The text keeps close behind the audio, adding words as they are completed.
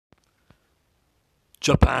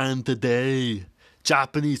Japan today.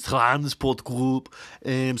 Japanese Transport Group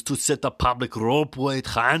aims to set up public roadway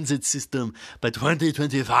transit system by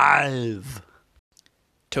 2025.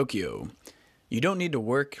 Tokyo. You don't need to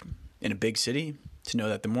work in a big city to know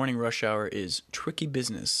that the morning rush hour is tricky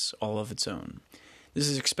business all of its own. This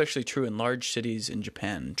is especially true in large cities in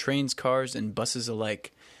Japan. Trains, cars, and buses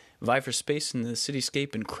alike vie for space in the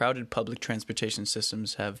cityscape, and crowded public transportation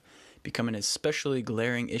systems have become an especially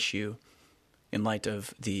glaring issue in light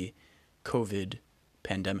of the COVID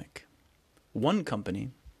pandemic. One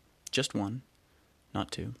company, just one, not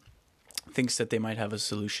two, thinks that they might have a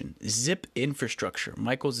solution. Zip Infrastructure,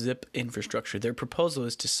 Michael Zip Infrastructure. Their proposal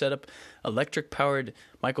is to set up electric-powered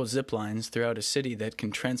Michael Zip lines throughout a city that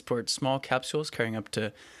can transport small capsules carrying up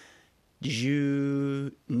to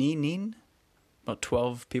Juninin, about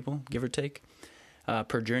 12 people, give or take,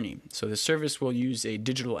 per journey. So the service will use a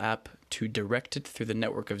digital app to direct it through the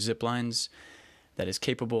network of zip lines that is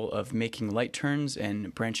capable of making light turns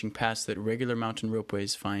and branching paths that regular mountain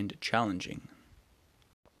ropeways find challenging.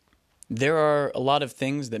 There are a lot of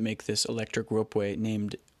things that make this electric ropeway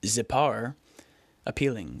named Zipar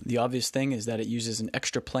appealing. The obvious thing is that it uses an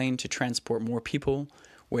extra plane to transport more people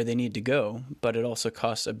where they need to go, but it also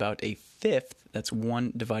costs about a fifth, that's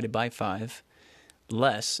 1 divided by 5,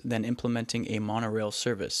 less than implementing a monorail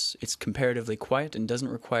service. It's comparatively quiet and doesn't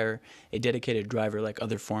require a dedicated driver like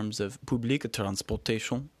other forms of public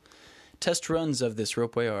transportation. Test runs of this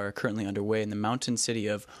ropeway are currently underway in the mountain city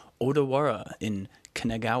of Odawara in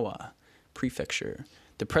Kanagawa Prefecture.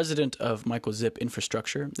 The president of Michael Zip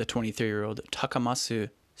Infrastructure, the 23-year-old Takamasu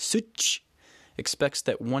Tsuchi, expects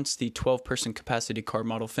that once the 12-person capacity car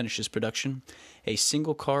model finishes production, a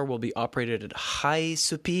single car will be operated at high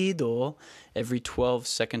speed every 12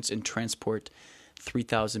 seconds and transport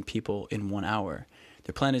 3,000 people in 1 hour.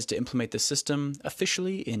 Their plan is to implement the system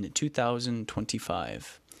officially in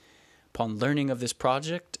 2025. Upon learning of this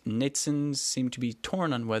project, netizens seem to be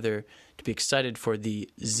torn on whether to be excited for the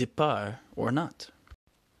Zipar or not.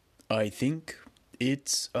 I think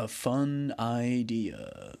it's a fun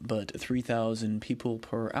idea, but 3,000 people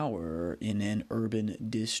per hour in an urban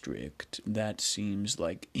district, that seems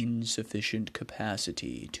like insufficient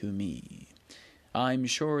capacity to me. I'm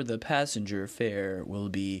sure the passenger fare will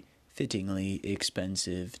be fittingly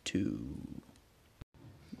expensive too.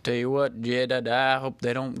 Tell you what, Jed, I hope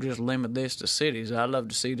they don't just limit this to cities. I'd love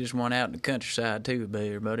to see this one out in the countryside too,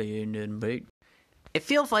 buddy. It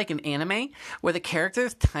feels like an anime where the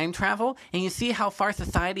characters time travel and you see how far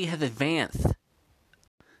society has advanced.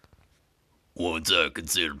 Once I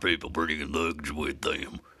consider people bringing luggage with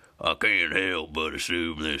them, I can't help but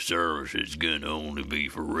assume this service is going to only be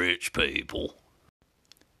for rich people.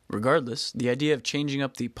 Regardless, the idea of changing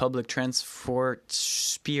up the public transport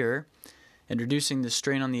sphere and reducing the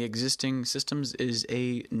strain on the existing systems is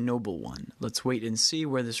a noble one. Let's wait and see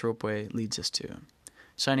where this ropeway leads us to.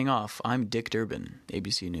 Signing off, I'm Dick Durbin,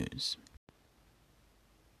 ABC News.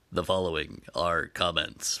 The following are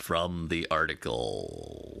comments from the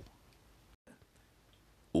article.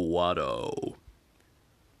 Watto.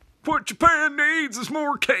 What Japan needs is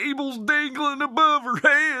more cables dangling above her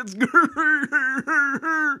heads.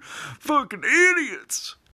 Fucking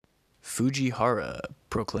idiots. Fujihara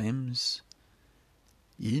proclaims,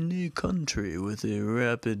 in a country with a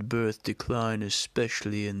rapid birth decline,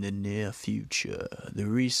 especially in the near future, the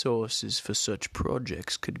resources for such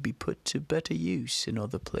projects could be put to better use in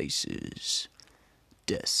other places.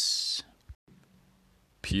 Des.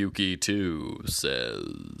 Pukey2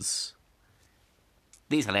 says,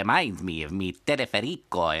 This reminds me of mi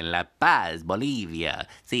teleférico en La Paz, Bolivia.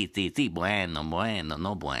 Sí, bueno,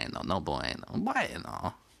 no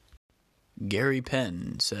bueno. Gary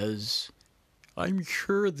Penn says, I'm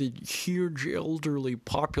sure the huge elderly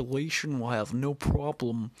population will have no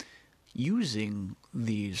problem using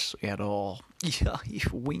these at all. Yeah,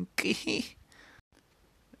 winky.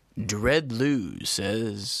 Dread Lou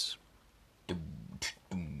says,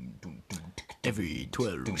 every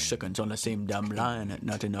 12 seconds on the same damn line,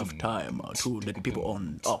 not enough time to let people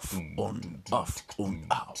on, off.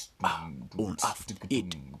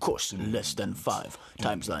 It costs less than 5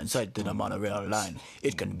 times the inside to the monorail line.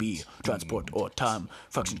 It can be transport or time,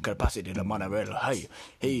 fraction capacity the monorail.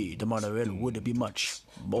 Hey, the monorail would be much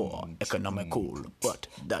more economical, but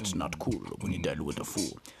that's not cool when you deal with a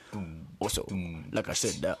fool. Also, like I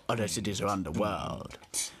said, there are other cities around the world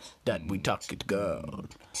that we talk it, girl.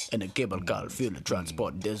 And a cable car fuel to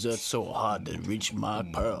transport desert so hard to reach my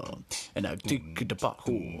pearl. And I take it apart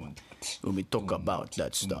when we talk about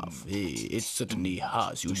that stuff. Hey, it certainly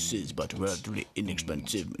has uses, but relatively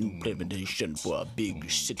inexpensive implementation for a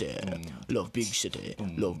big city. Love big city,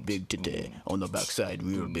 love big titty. On the backside,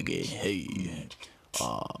 real biggie. Hey,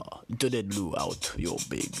 Today blew out your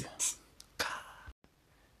big.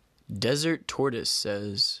 Desert Tortoise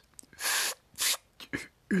says,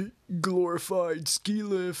 glorified ski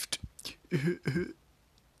lift.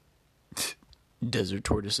 Desert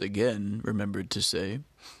Tortoise again remembered to say,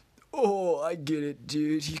 oh, I get it,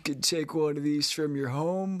 dude. You could take one of these from your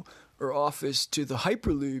home or office to the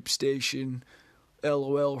Hyperloop station.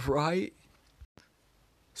 LOL, right?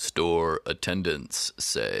 Store attendants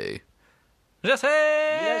say,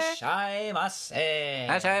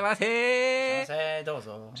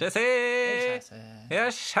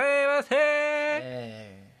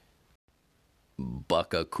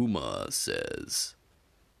 Bakakuma says,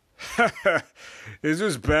 Is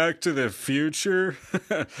this Back to the Future?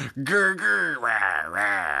 Grr, grr, rah,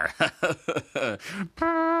 rah.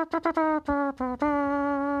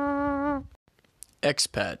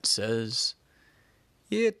 Expat says,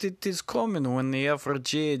 yet it is common when the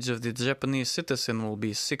average age of the Japanese citizen will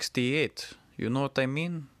be 68. You know what I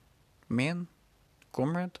mean? Man?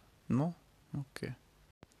 Comrade? No? Okay.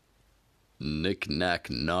 Knick Knack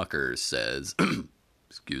Knocker says,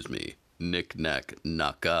 excuse me, Knick Knack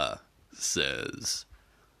Naka says,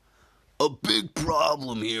 a big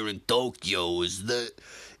problem here in Tokyo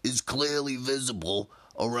is clearly visible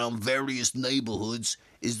around various neighborhoods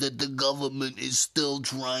is that the government is still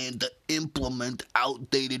trying to implement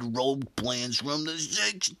outdated road plans from the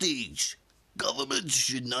 60s. Governments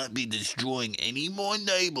should not be destroying any more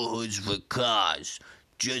neighborhoods for cars.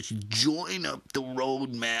 Just join up the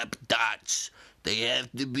roadmap dots. They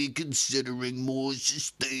have to be considering more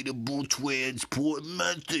sustainable transport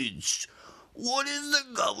methods. What is the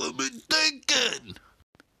government thinking?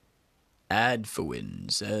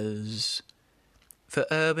 Adfowin says, for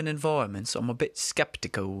urban environments, I'm a bit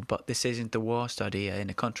skeptical, but this isn't the worst idea in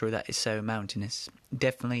a country that is so mountainous.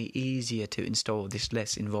 Definitely easier to install this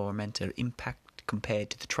less environmental impact compared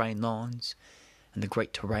to the train lines and the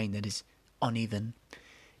great terrain that is uneven.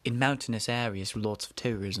 In mountainous areas with lots of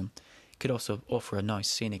tourism, it could also offer a nice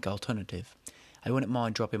scenic alternative. I wouldn't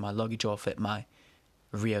mind dropping my luggage off at my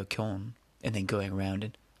Ryokon and then going around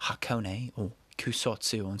in Hakone or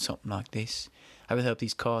Kusatsu on something like this. I would hope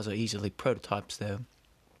these cars are easily prototypes though,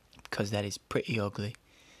 because that is pretty ugly.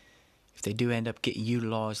 If they do end up getting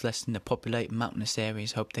utilised less in the populated mountainous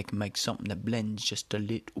areas, hope they can make something that blends just a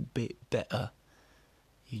little bit better.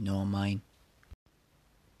 You know what I mean?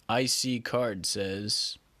 IC Card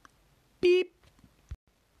says, beep.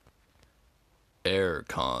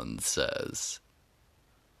 Aircon says,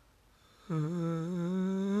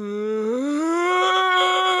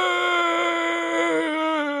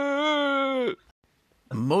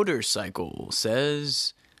 Motorcycle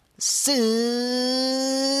says, Suzuki.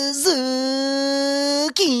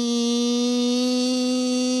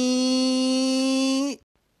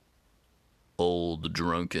 Old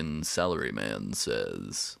Drunken Salaryman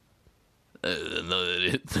says,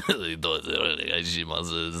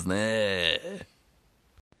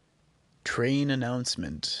 Train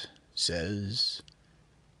announcement says,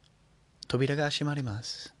 扉が閉まりま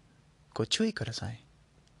す。ご注意ください。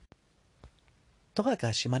ドア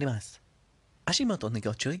が閉まります。足元に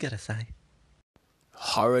ご注意ください。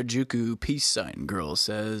Harajuku Peace Sign Girl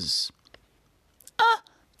says, あ、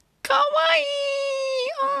かわいい。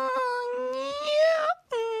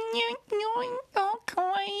か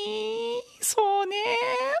わいい。そうね。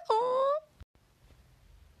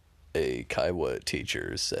A Kaiwa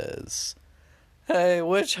teacher says, Hey,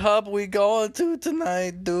 which hub we going to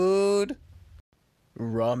tonight, dude?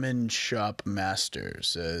 Ramen Shop Master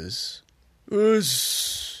says,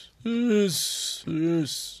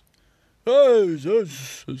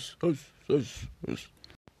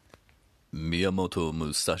 Miyamoto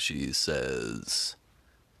Musashi says,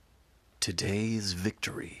 today's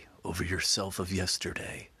victory over yourself of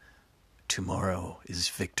yesterday. Tomorrow is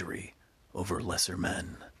victory over lesser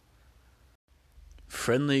men.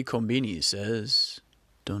 Friendly Kombini says,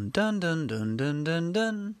 dun dun dun dun dun dun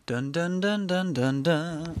dun dun dun dun dun dun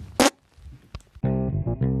dun.